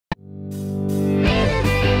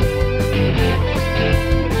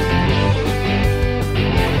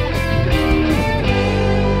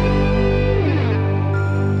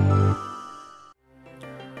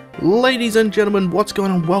Ladies and gentlemen, what's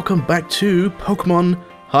going on? Welcome back to Pokemon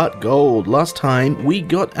HeartGold. Last time we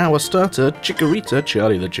got our starter, Chikorita,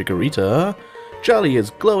 Charlie the Chikorita. Charlie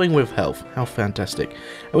is glowing with health. How fantastic.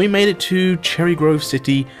 And we made it to Cherry Grove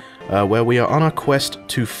City, where we are on our quest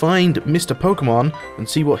to find Mr. Pokémon and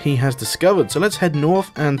see what he has discovered. So let's head north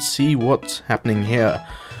and see what's happening here.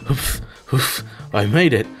 Oof, I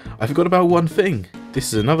made it. I forgot about one thing.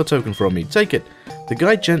 This is another token from me. Take it. The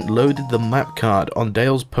guy gent loaded the map card on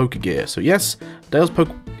Dale's Pokegear. So yes, Dale's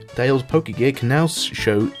Pokegear can now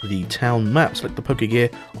show the town map. Select the Pokegear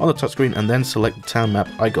on the touchscreen and then select the town map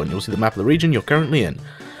icon. You'll see the map of the region you're currently in.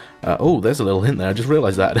 Oh, there's a little hint there, I just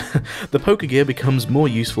realised that. The Pokegear becomes more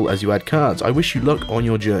useful as you add cards. I wish you luck on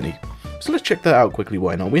your journey. So let's check that out quickly,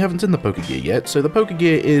 why not? We haven't seen the Pokegear yet, so the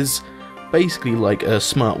Pokegear is basically like a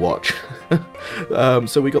smartwatch.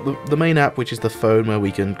 So we got the main app, which is the phone, where we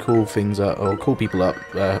can call things up, or call people up,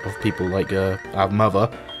 of people like our mother.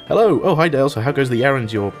 Hello! Oh, hi Dale, so how goes the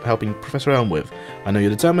errands you're helping Professor Elm with? I know you're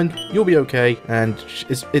determined, you'll be okay, and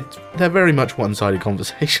they're very much one-sided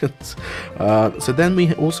conversations. So then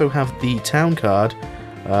we also have the town card,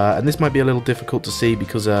 and this might be a little difficult to see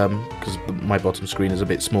because my bottom screen is a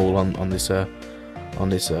bit small on this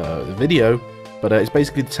video. But it's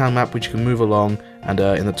basically the town map which you can move along, and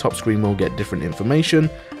in the top screen we'll get different information.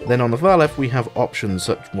 Then on the far left we have options,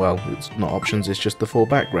 well, it's not options, it's just the 4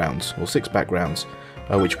 backgrounds, or 6 backgrounds,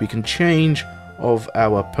 which we can change of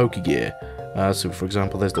our Pokegear. So for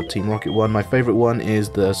example, there's the Team Rocket one. My favourite one is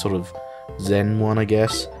the sort of Zen one, I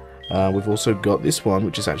guess. We've also got this one,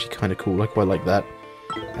 which is actually kind of cool, I quite like that.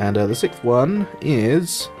 And the 6th one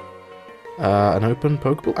is an open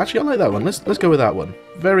Pokeball. Actually, I like that one. Let's go with that one.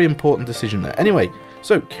 Very important decision there. Anyway,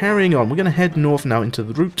 so carrying on, we're going to head north now into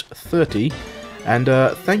the Route 30. And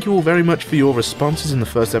thank you all very much for your responses in the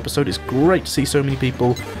first episode. It's great to see so many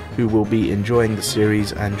people who will be enjoying the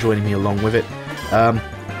series and joining me along with it.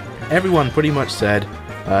 Everyone pretty much said,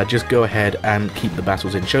 just go ahead and keep the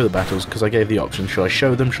battles in, show the battles, because I gave the option, should I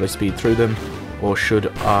show them, should I speed through them, or should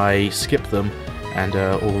I skip them? And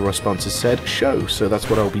all the responses said show, so that's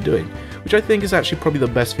what I'll be doing, which I think is actually probably the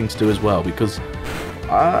best thing to do as well, because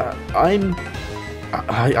I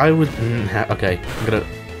would okay, I'm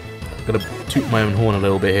gonna toot my own horn a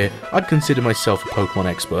little bit here. I'd consider myself a Pokemon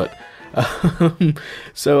expert.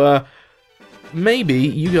 So maybe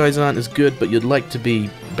you guys aren't as good, but you'd like to be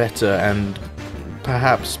better, and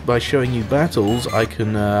perhaps by showing you battles I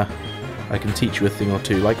can teach you a thing or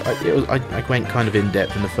two. Like, I went kind of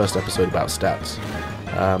in-depth in the first episode about stats.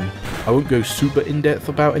 I won't go super in-depth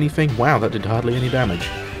about anything. Wow, that did hardly any damage.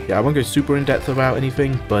 Yeah, I won't go super in-depth about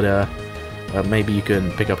anything, but maybe you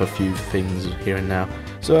can pick up a few things here and now.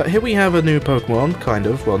 So here we have a new Pokemon, kind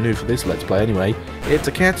of. Well, new for this Let's Play anyway. It's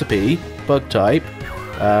a Caterpie, bug type.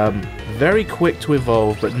 Very quick to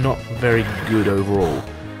evolve, but not very good overall.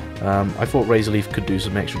 I thought Razor Leaf could do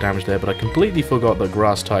some extra damage there, but I completely forgot that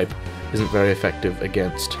Grass type isn't very effective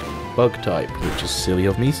against Bug type, which is silly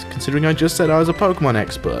of me, considering I just said I was a Pokemon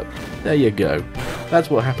expert. There you go. That's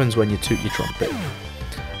what happens when you toot your trumpet.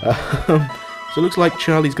 So it looks like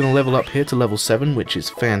Charlie's going to level up here to level 7, which is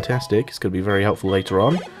fantastic. It's going to be very helpful later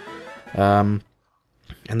on. And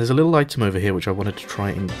there's a little item over here which I wanted to try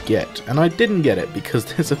and get. And I didn't get it because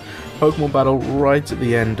there's a Pokemon battle right at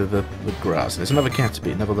the end of the grass. There's another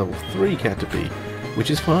Caterpie, another level 3 Caterpie,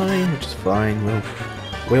 which is fine,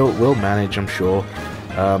 We'll manage, I'm sure.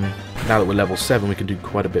 Now that we're level 7, we can do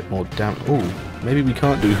quite a bit more damage. Ooh, maybe we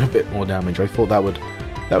can't do a bit more damage. I thought that would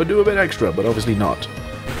do a bit extra, but obviously not.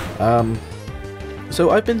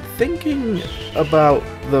 So I've been thinking about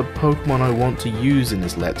the Pokemon I want to use in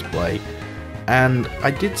this Let's Play, and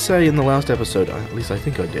I did say in the last episode, at least I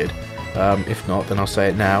think I did, if not, then I'll say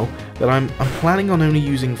it now, that I'm planning on only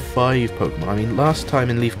using 5 Pokemon. I mean, last time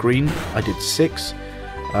in Leaf Green, I did 6.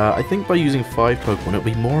 I think by using 5 Pokemon, it'll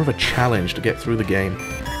be more of a challenge to get through the game,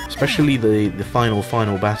 especially the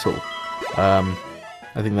final battle. I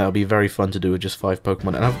think that'll be very fun to do with just 5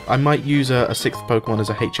 Pokemon, and I might use a 6th Pokemon as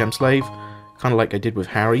a HM slave, kind of like I did with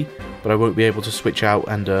Harry, but I won't be able to switch out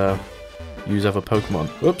and use other Pokemon.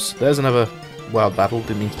 Whoops, there's another wild battle,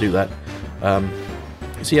 didn't mean to do that.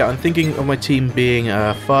 So yeah, I'm thinking of my team being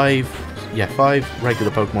 5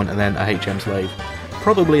 regular Pokemon and then a HM slave.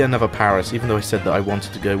 Probably another Paris, even though I said that I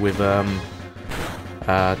wanted to go with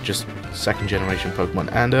just 2nd generation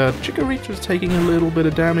Pokemon. And Chikorita's taking a little bit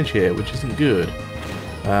of damage here, which isn't good.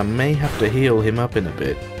 May have to heal him up in a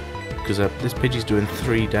bit, because this Pidgey's doing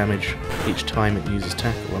 3 damage each time it uses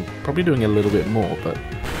Tackle. I'm probably doing a little bit more, but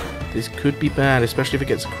this could be bad, especially if it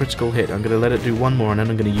gets a critical hit. I'm going to let it do one more, and then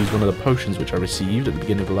I'm going to use one of the potions which I received at the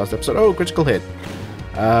beginning of the last episode. Oh, critical hit!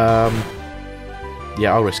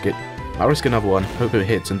 Yeah, I'll risk it. I'll risk another one. Hope it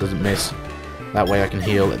hits and doesn't miss. That way I can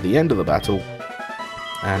heal at the end of the battle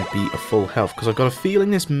and be at full health. Because I've got a feeling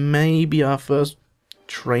this may be our first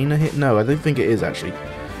trainer hit. No, I don't think it is, actually.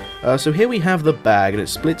 So here we have the bag, and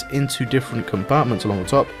it's split into different compartments along the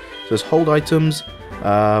top. So there's hold items,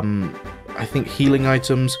 I think healing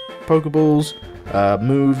items, Pokeballs,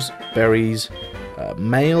 moves, berries,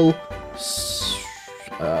 mail,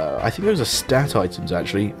 I think those are stat items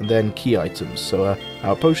actually, and then key items. So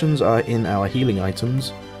our potions are in our healing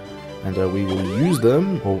items, and we will use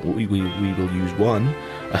them, or we will use one.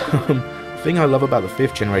 The thing I love about the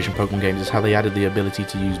 5th generation Pokemon games is how they added the ability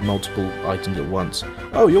to use multiple items at once.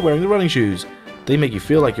 Oh, you're wearing the running shoes! They make you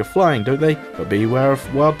feel like you're flying, don't they? But beware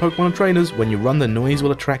of wild Pokemon and trainers. When you run, the noise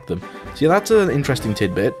will attract them. So yeah, that's an interesting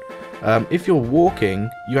tidbit. If you're walking,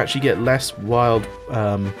 you actually get less wild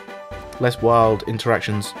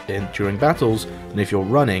interactions during battles than if you're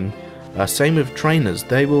running. Same with trainers.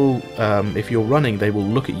 They will, if you're running, they will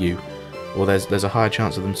look at you, or there's a higher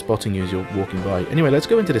chance of them spotting you as you're walking by. Anyway, let's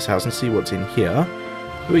go into this house and see what's in here.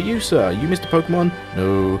 Who are you, sir? You Mr. Pokémon?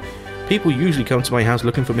 No. People usually come to my house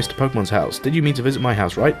looking for Mr. Pokémon's house. Did you mean to visit my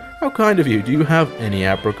house, right? How kind of you. Do you have any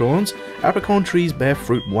apricorns? Apricorn trees bear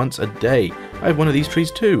fruit once a day. I have one of these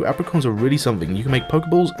trees too. Apricorns are really something. You can make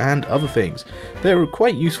Pokeballs and other things. They're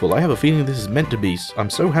quite useful. I have a feeling this is meant to be. I'm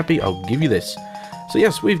so happy I'll give you this. So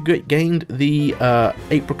yes, we've gained the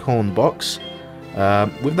apricorn box.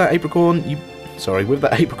 With that apricorn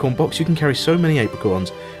box, you can carry so many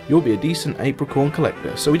apricorns. You'll be a decent apricorn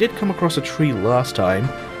collector. So we did come across a tree last time,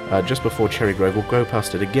 just before Cherry Grove. We'll go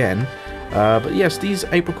past it again. But yes, these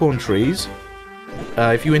apricorn trees,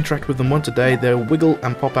 if you interact with them once a day, they'll wiggle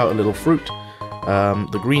and pop out a little fruit.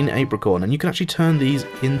 The green apricorn, and you can actually turn these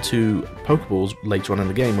into Pokeballs later on in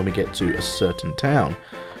the game when we get to a certain town.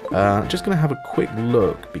 Just going to have a quick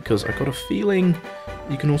look, because I've got a feeling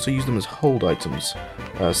you can also use them as hold items.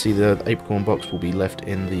 See, the apricorn box will be left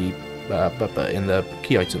in the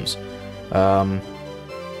key items.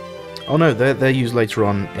 Oh no, they're used later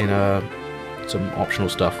on in some optional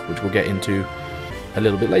stuff, which we'll get into a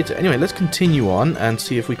little bit later. Anyway, let's continue on and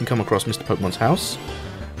see if we can come across Mr. Pokemon's house.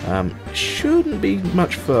 Shouldn't be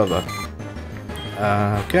much further.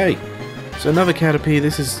 Okay, so another Caterpie.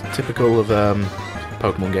 This is typical of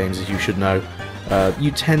Pokemon games, as you should know.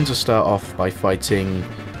 You tend to start off by fighting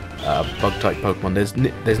bug-type Pokemon.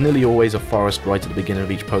 There's nearly always a forest right at the beginning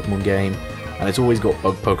of each Pokemon game, and it's always got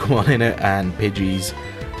bug Pokemon in it, and Pidgeys,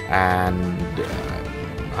 and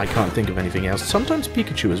I can't think of anything else. Sometimes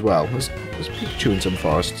Pikachu as well. There's Pikachu in some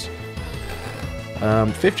forests.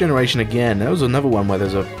 5th generation again. That was another one where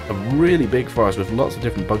there's a really big forest with lots of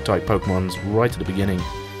different bug-type Pokemons right at the beginning.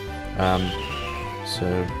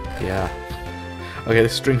 So yeah. Okay,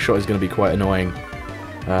 this string shot is going to be quite annoying.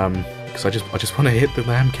 Because I just want to hit the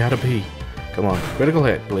damn Caterpie. Come on, critical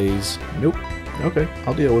hit, please. Nope. Okay,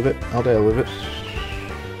 I'll deal with it.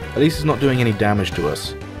 At least it's not doing any damage to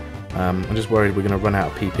us. I'm just worried we're going to run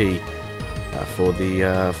out of PP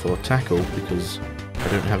for tackle, because I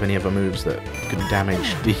don't have any other moves that can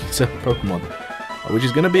damage these Pokemon. Which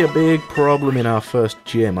is going to be a big problem in our first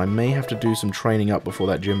gym. I may have to do some training up before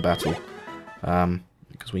that gym battle.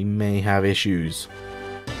 Because we may have issues.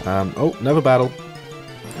 Oh, another battle.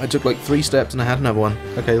 I took like 3 steps and I had another one.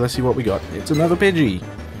 Okay, let's see what we got. It's another Pidgey.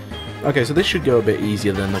 Okay, so this should go a bit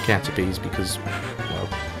easier than the Caterpies because, well,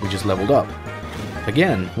 we just leveled up.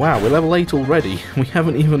 Again, wow, we're level 8 already. We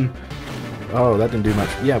haven't even... Oh, that didn't do much.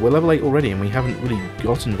 Yeah, we're level 8 already and we haven't really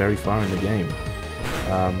gotten very far in the game.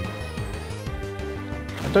 I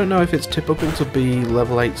don't know if it's typical to be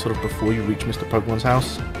level 8 sort of before you reach Mr. Pokemon's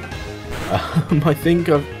house. I think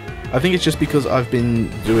it's just because I've been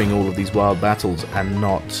doing all of these wild battles and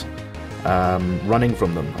not running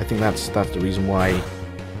from them. I think that's the reason why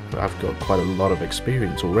I've got quite a lot of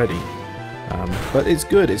experience already. But it's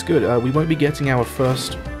good, it's good. We won't be getting our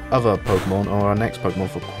first other Pokemon or our next Pokemon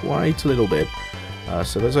for quite a little bit.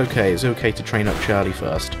 So that's okay. It's okay to train up Charlie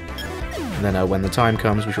first. And then when the time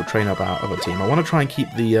comes, we shall train up our other team. I want to try and keep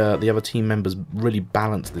the other team members really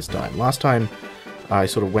balanced this time. Last time, I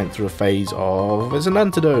sort of went through a phase of, there's an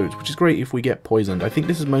antidote, which is great if we get poisoned. I think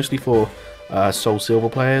this is mostly for Soul Silver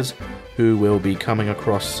players who will be coming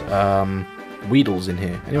across Weedles in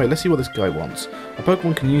here. Anyway, let's see what this guy wants. A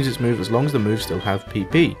Pokemon can use its move as long as the move still has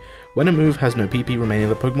PP. When a move has no PP remaining,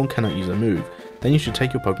 the Pokemon cannot use a move. Then you should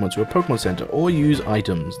take your Pokemon to a Pokemon Center or use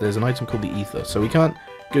items. There's an item called the Ether, so we can't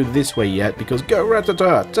go this way yet because go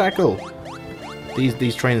Rattata! Tackle!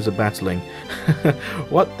 These trainers are battling.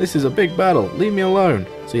 What? This is a big battle. Leave me alone.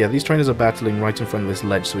 So yeah, these trainers are battling right in front of this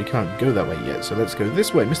ledge, so we can't go that way yet. So let's go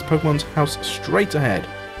this way. Mr. Pokemon's house straight ahead.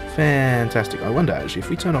 Fantastic. I wonder, actually, if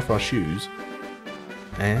we turn off our shoes...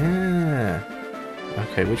 Ah.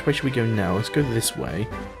 Okay, which way should we go now? Let's go this way.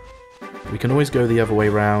 We can always go the other way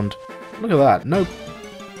round. Look at that. No...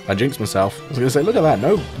 I jinxed myself. I was going to say, look at that.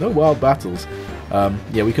 No wild battles.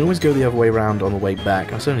 Yeah, we can always go the other way around on the way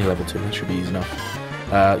back. It's only level 2. That should be easy enough.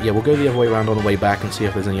 Yeah, we'll go the other way around on the way back and see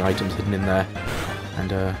if there's any items hidden in there.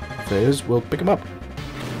 And if there is, we'll pick them up.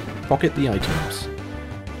 Pocket the items.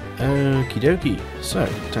 Okie dokie. So,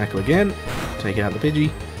 tackle again. Take out the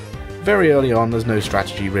Pidgey. Very early on, there's no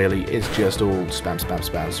strategy really. It's just all spam, spam,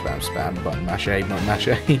 spam, spam, spam. Button mash A, button mash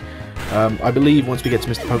A. I believe once we get to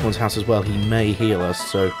Mr. Pokemon's house as well, he may heal us,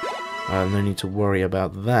 so no need to worry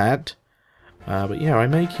about that. But yeah, I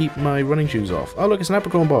may keep my running shoes off. Oh look, it's an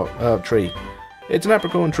apricorn tree. It's an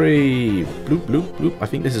apricorn tree! Bloop, bloop, bloop. I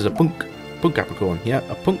think this is a punk apricorn. Yeah,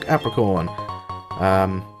 a punk apricorn.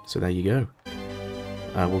 So there you go.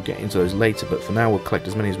 We'll get into those later, but for now we'll collect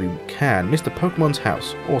as many as we can. Mr. Pokemon's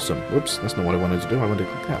house. Awesome. Whoops, that's not what I wanted to do. I wanted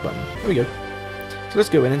to click that button. There we go. So let's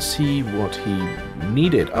go in and see what he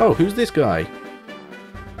needed. Oh, who's this guy?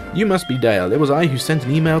 You must be Dale. It was I who sent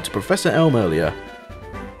an email to Professor Elm earlier.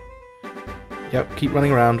 Yep, keep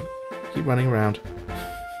running around. Keep running around.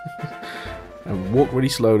 And walk really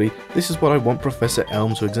slowly. This is what I want Professor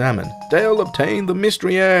Elm to examine. Dale obtained the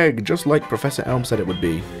mystery egg, just like Professor Elm said it would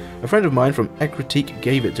be. A friend of mine from Ekritique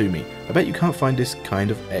gave it to me. I bet you can't find this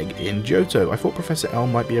kind of egg in Johto. I thought Professor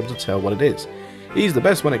Elm might be able to tell what it is. He's the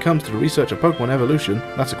best when it comes to the research of Pokemon evolution.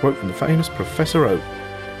 That's a quote from the famous Professor Oak.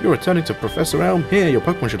 You're returning to Professor Elm. Here, your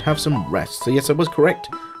Pokemon should have some rest. So yes, I was correct.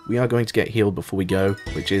 We are going to get healed before we go,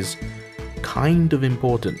 which is kind of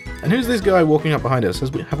important. And who's this guy walking up behind us?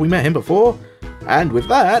 Have we met him before? And with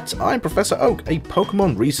that, I'm Professor Oak, a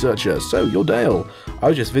Pokemon researcher. So, you're Dale. I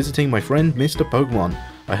was just visiting my friend Mr. Pokémon.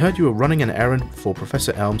 I heard you were running an errand for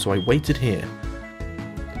Professor Elm, so I waited here.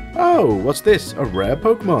 Oh, what's this? A rare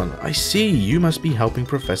Pokemon. I see, you must be helping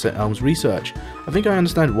Professor Elm's research. I think I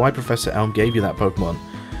understand why Professor Elm gave you that Pokemon.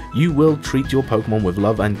 You will treat your Pokemon with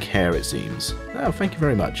love and care, it seems. Oh, thank you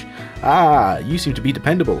very much. Ah, you seem to be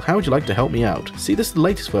dependable. How would you like to help me out? See, this is the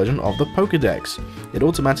latest version of the Pokédex. It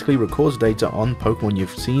automatically records data on Pokemon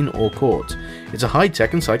you've seen or caught. It's a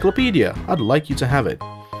high-tech encyclopedia. I'd like you to have it.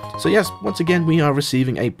 So yes, once again we are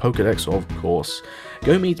receiving a Pokédex, of course.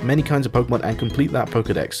 Go meet many kinds of Pokemon and complete that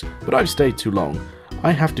Pokédex. But I've stayed too long.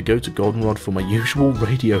 I have to go to Goldenrod for my usual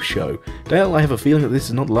radio show. Dale, I have a feeling that this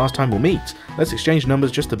is not the last time we'll meet. Let's exchange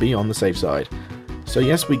numbers just to be on the safe side. So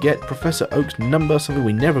yes, we get Professor Oak's number, something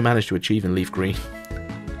we never managed to achieve in Leaf Green.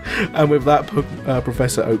 And with that,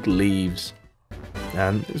 Professor Oak leaves.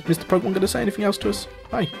 And is Mr. Pokémon going to say anything else to us?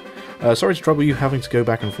 Hi. Sorry to trouble you having to go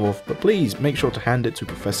back and forth, but please make sure to hand it to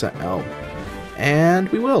Professor Elm. And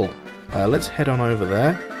we will. Let's head on over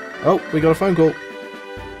there. Oh, we got a phone call.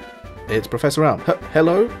 It's Professor Elm.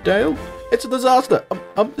 Hello, Dale? It's a disaster.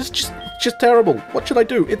 It's just terrible. What should I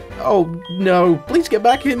do? Oh, no. Please get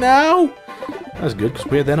back here now. That's good, because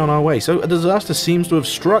we're then on our way. So, a disaster seems to have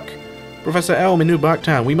struck Professor Elm in New Bark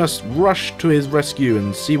Town. We must rush to his rescue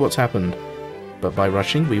and see what's happened. But by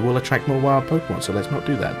rushing, we will attract more wild Pokemon, so let's not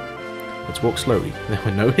do that. Let's walk slowly. There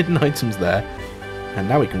were no hidden items there. And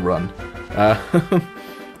now we can run.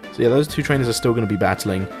 So yeah, those two trainers are still going to be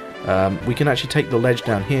battling. We can actually take the ledge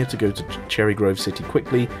down here to go to Cherry Grove City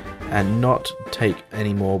quickly and not take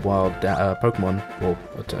any more wild Pokemon or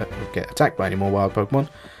get attacked by any more wild Pokemon.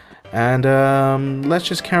 And let's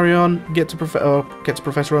just carry on, get to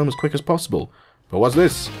Professor Elm as quick as possible. But what's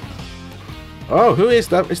this? Oh, who is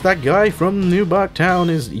that? It's that guy from New Bark Town.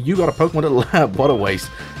 You got a Pokemon at the lab? What a waste.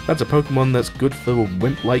 That's a Pokemon that's good for a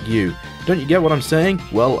wimp like you. Don't you get what I'm saying?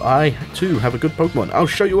 Well, I too have a good Pokemon. I'll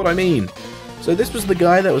show you what I mean. So this was the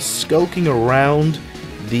guy that was skulking around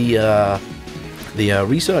the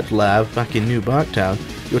research lab back in New Bark Town.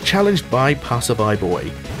 You're challenged by Passerby Boy.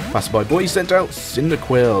 Passerby Boy sent out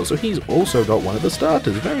Cyndaquil, so he's also got one of the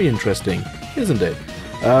starters. Very interesting, isn't it?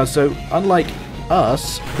 So unlike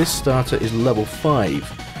us, this starter is level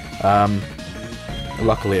 5.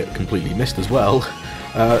 Luckily it completely missed as well.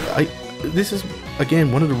 This is,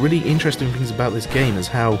 again, one of the really interesting things about this game is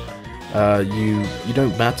how you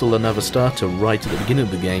don't battle another starter right at the beginning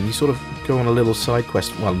of the game. You sort of go on a little side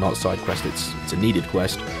quest. Well, not side quest, it's a needed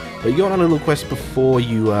quest. But you go on a little quest before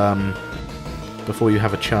you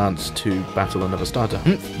have a chance to battle another starter.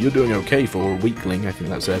 You're doing okay for a weakling, I think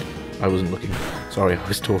that said. I wasn't looking. Sorry, I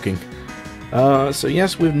was talking. So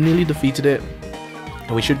yes, we've nearly defeated it.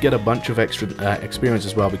 And we should get a bunch of extra experience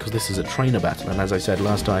as well, because this is a trainer battle, and as I said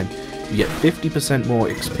last time, you get 50% more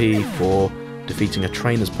XP for defeating a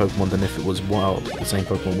trainer's Pokemon than if it was wild, the same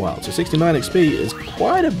Pokemon wild. So 69 XP is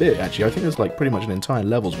quite a bit, actually. I think it's like pretty much an entire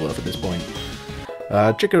level's worth at this point.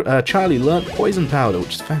 Charlie learnt Poison Powder,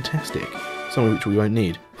 which is fantastic. Something which we won't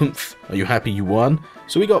need. Humph, are you happy you won?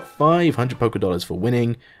 So we got 500 Pokédollars for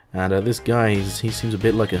winning, and this guy, he seems a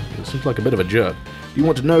bit like a bit of a jerk. Do you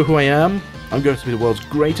want to know who I am? I'm going to be the world's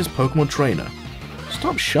greatest Pokemon trainer.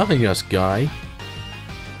 Stop shoving us, guy.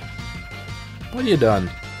 What have you done?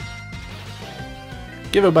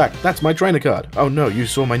 Give it back. That's my trainer card. Oh no, you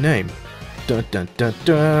saw my name. Dun dun dun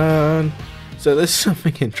dun. So there's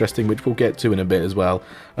something interesting which we'll get to in a bit as well.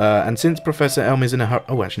 And since Professor Elm is in a hurry...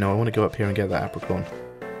 Oh, actually, no, I want to go up here and get that apricot.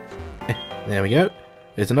 There we go.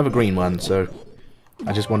 There's another green one, so...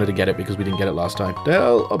 I just wanted to get it because we didn't get it last time.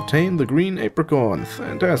 Dell obtained the green apricot.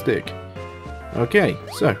 Fantastic. Okay,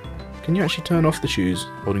 so... Can you actually turn off the shoes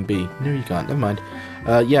holding B? No, you can't. Never mind.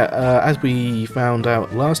 As we found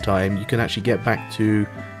out last time, you can actually get back to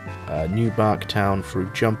New Bark Town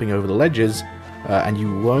through jumping over the ledges, and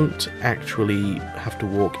you won't actually have to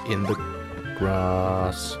walk in the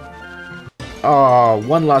grass. Oh,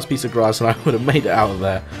 one last piece of grass and I would have made it out of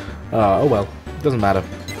there. Oh well, doesn't matter.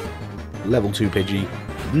 Level 2 Pidgey,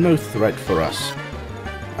 no threat for us.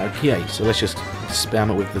 Okay, so let's just spam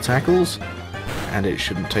it with the tackles. And it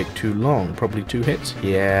shouldn't take too long. Probably 2 hits?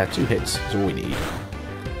 Yeah, 2 hits is all we need.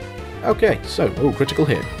 Okay, so, oh, critical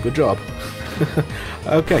hit. Good job.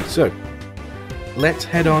 Okay, so, let's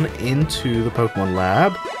head on into the Pokemon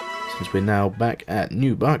Lab, since we're now back at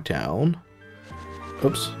New Barktown.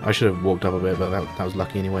 Oops, I should have walked up a bit, but that was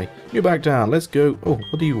lucky anyway. New Barktown, let's go. Oh,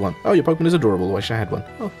 what do you want? Oh, your Pokemon is adorable. I wish I had one.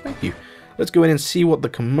 Oh, thank you. Let's go in and see what the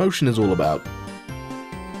commotion is all about.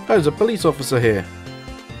 Oh, there's a police officer here.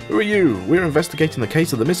 Who are you? We're investigating the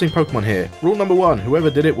case of the missing Pokemon here. Rule number 1, whoever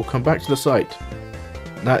did it will come back to the site.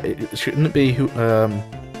 Now, shouldn't it be who,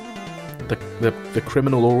 the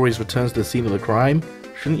criminal always returns to the scene of the crime?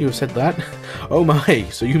 Shouldn't you have said that? Oh my,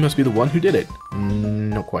 so you must be the one who did it.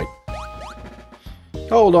 Not quite.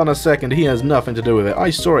 Hold on a second, he has nothing to do with it. I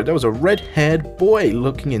saw it, there was a red-haired boy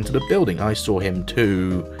looking into the building. I saw him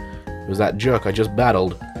too. It was that jerk I just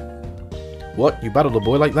battled. What, you battled a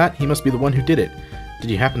boy like that? He must be the one who did it. Did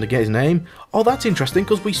you happen to get his name? Oh, that's interesting,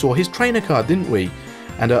 because we saw his trainer card, didn't we?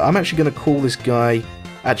 And I'm actually going to call this guy...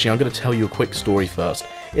 Actually, I'm going to tell you a quick story first.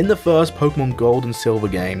 In the first Pokemon Gold and Silver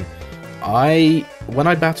game, when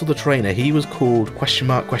I battled the trainer, he was called ...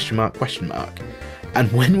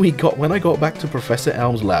 And when I got back to Professor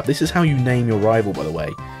Elm's lab, this is how you name your rival, by the way.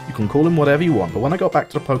 You can call him whatever you want, but when I got back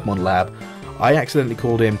to the Pokemon lab, I accidentally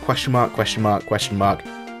called him ... I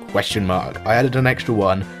added an extra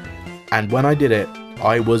one, and when I did it,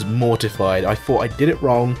 I was mortified. I thought I did it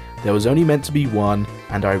wrong, there was only meant to be one,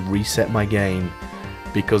 and I reset my game.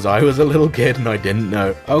 Because I was a little kid and I didn't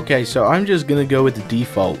know. Okay, so I'm just gonna go with the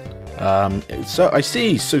default. So I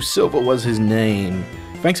see, so Silver was his name.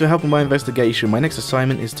 Thanks for helping my investigation. My next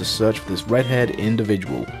assignment is to search for this red-haired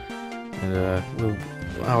individual. And,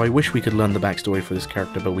 I wish we could learn the backstory for this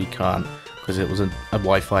character, but we can't. Because it was a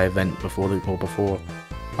Wi-Fi event before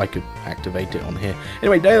I could activate it on here.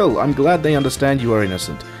 Anyway, Dale, I'm glad they understand you are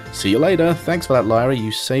innocent. See you later. Thanks for that, Lyra.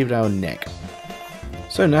 You saved our neck.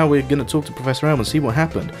 So now we're going to talk to Professor Elm and see what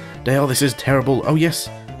happened. Dale, this is terrible. Oh yes,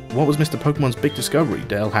 what was Mr. Pokemon's big discovery?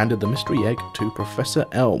 Dale handed the mystery egg to Professor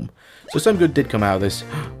Elm. So some good did come out of this.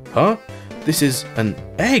 Huh? This is an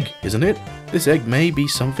egg, isn't it? This egg may be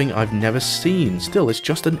something I've never seen. Still, it's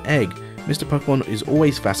just an egg. Mr. Pokemon is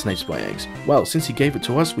always fascinated by eggs. Well, since he gave it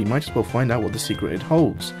to us, we might as well find out what the secret it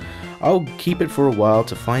holds. I'll keep it for a while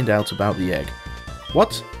to find out about the egg.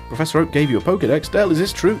 What? Professor Oak gave you a Pokedex? Dale, is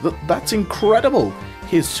this true? That's incredible!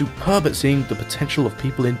 He is superb at seeing the potential of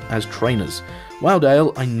people as trainers. Wow,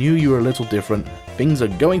 Dale, I knew you were a little different. Things are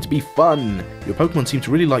going to be fun! Your Pokemon seem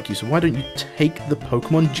to really like you, so why don't you take the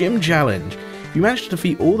Pokemon Gym Challenge? If you manage to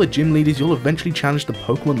defeat all the gym leaders, you'll eventually challenge the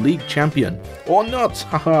Pokemon League champion. Or not!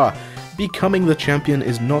 Haha! Becoming the champion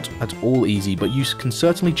is not at all easy, but you can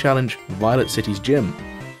certainly challenge Violet City's gym.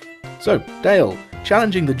 So, Dale,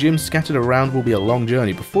 challenging the gyms scattered around will be a long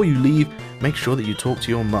journey. Before you leave, make sure that you talk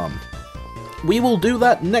to your mum. We will do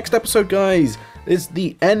that next episode, guys! It's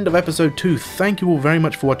the end of episode 2. Thank you all very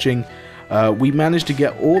much for watching. We managed to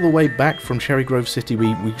get all the way back from Cherry Grove City.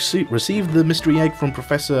 We received the mystery egg from from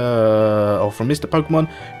Mr. Pokémon,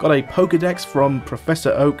 got a Pokédex from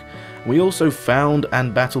Professor Oak. We also found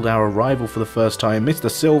and battled our rival for the first time, Mr.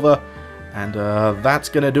 Silver. And that's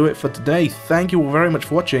going to do it for today. Thank you all very much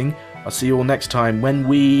for watching. I'll see you all next time when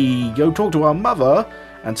we go talk to our mother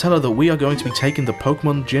and tell her that we are going to be taking the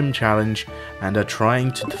Pokemon Gym Challenge and are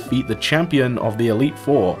trying to defeat the champion of the Elite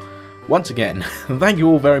Four. once again, thank you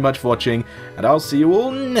all very much for watching, and I'll see you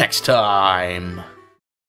all next time.